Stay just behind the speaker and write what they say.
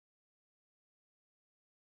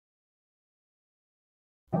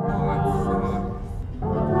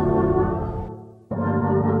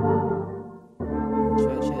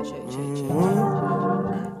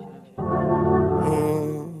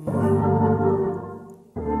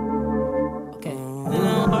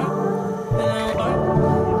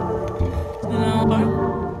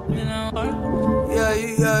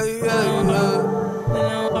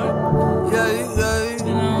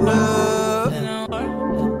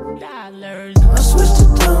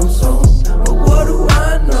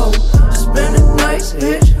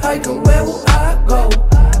Hiking, where will I go?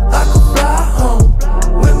 I could fly home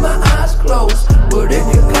with my eyes closed, but it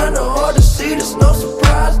get kinda hard to see, there's no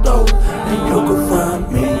surprise though. And you can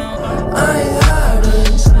find me, I ain't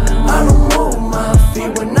hiding. I don't move my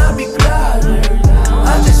feet when I be gliding.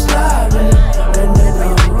 I just slide and then I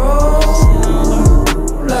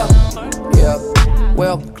roll up. Yeah,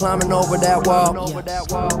 well, climbing over that wall.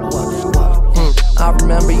 I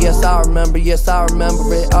remember, yes I remember, yes I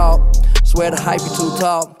remember it all. Swear the hype be too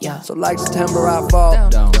tall, so like September I fall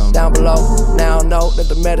down below. Now I know that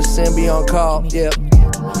the medicine be on call, yeah.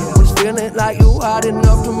 Was feeling like you hot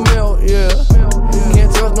enough to melt, yeah.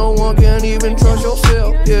 Can't trust no one, can't even trust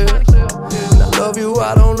yourself, yeah. And I love you,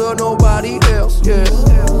 I don't love nobody else, yeah.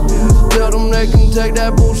 Tell them they can take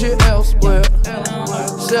that bullshit elsewhere.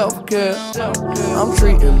 Self-care, I'm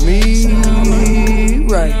treating me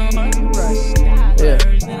right, yeah.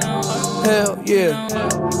 Hell yeah,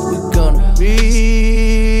 we gonna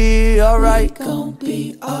be alright. Gonna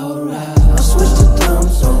be alright. I switched the time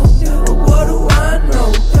zone, but what do I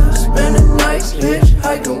know? Spending nights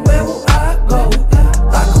hitchhiking, where will I go?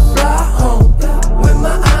 I could fly home with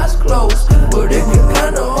my eyes closed, but it get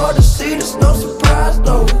kinda hard to see, there's no surprise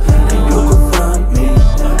though. And you can find me,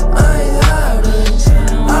 I ain't hiding.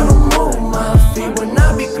 I don't move my feet when I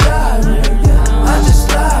be gliding. I just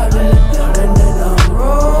slide and then I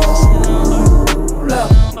roll.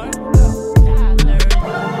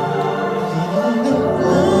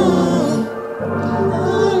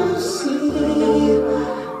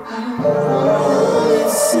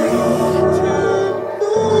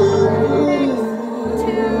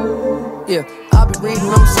 Yeah, I be reading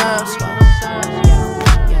them signs. I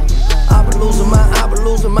be losing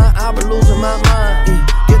my mind. Yeah,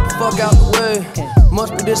 get the fuck out the way.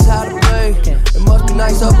 Must be this how to play. It must be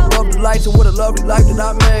nice up above the lights and what a lovely life that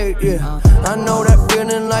I made. Yeah, I know that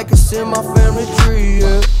feeling like it's in my family tree.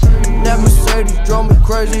 Yeah, that Mercedes drove me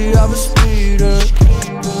crazy. I was speeding.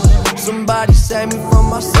 Somebody save me from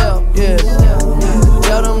myself. Yeah,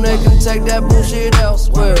 tell them they can take that bullshit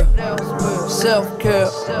elsewhere. Self-care,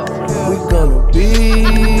 we gonna be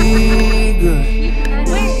good.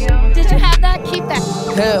 Wait, did you have that? Keep that.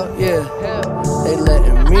 Hell yeah, they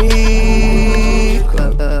letting me go.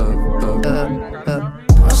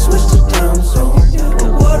 I switched the time zone,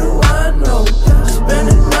 but what do I know?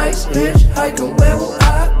 Spending nights hitchhiking, where will I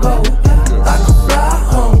go? I could fly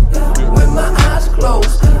home with my eyes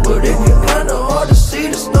closed, but it get kinda hard to see,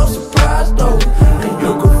 there's no surprise though. And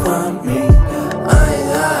you can find me, I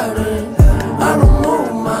ain't hiding. I don't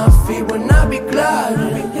move my feet when I be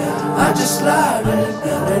gliding. I just slide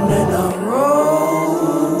and then I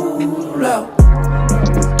roll out.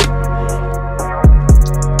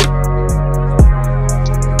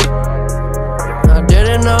 I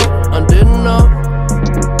didn't know, I didn't know.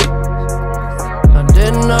 I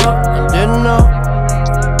didn't know, I didn't know.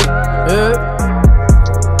 Yeah.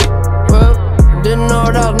 Well, didn't know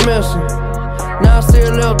what I was missing. Now I see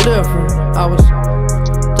a little different. I was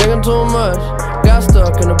taking too much, got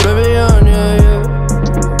stuck in oblivion, yeah, yeah.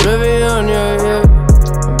 Oblivion, yeah, yeah.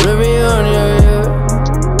 Oblivion, yeah, yeah.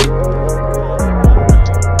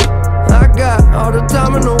 I got all the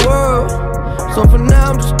time in the world, so for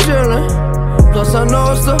now I'm just chilling. Plus I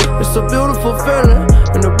know it's a beautiful feeling.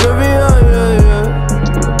 In oblivion, yeah, yeah.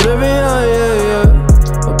 Oblivion, yeah, yeah.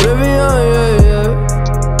 Oblivion, yeah, yeah.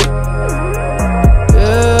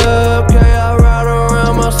 Yeah, okay, I ride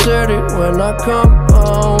around my city when I come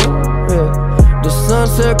home, yeah. The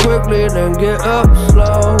sunset quickly, then get up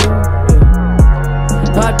slow, yeah.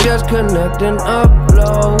 I just connect and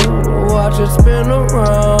upload. Watch it spin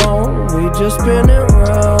around, we just spin it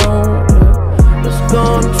round, yeah. Let's go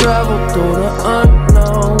and travel through the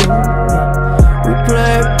unknown, yeah. We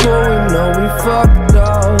play it cool, we know we fucked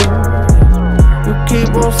up, yeah. You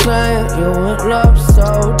keep on saying you in love, so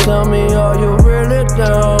tell me, are you really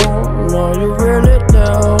down? Are you really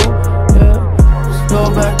down? Go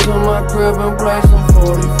back to my crib and play some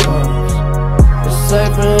 45s. It's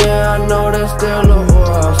safe in here, I know there's still a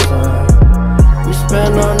war outside. We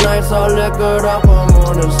spend our nights all liquored up on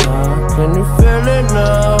morning side. Can you feel it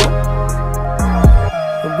now?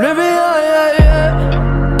 Oblivion, yeah, yeah.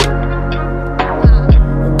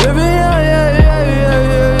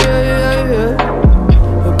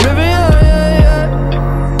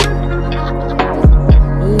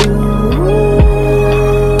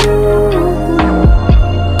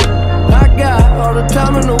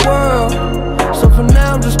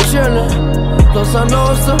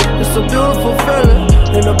 so beautiful.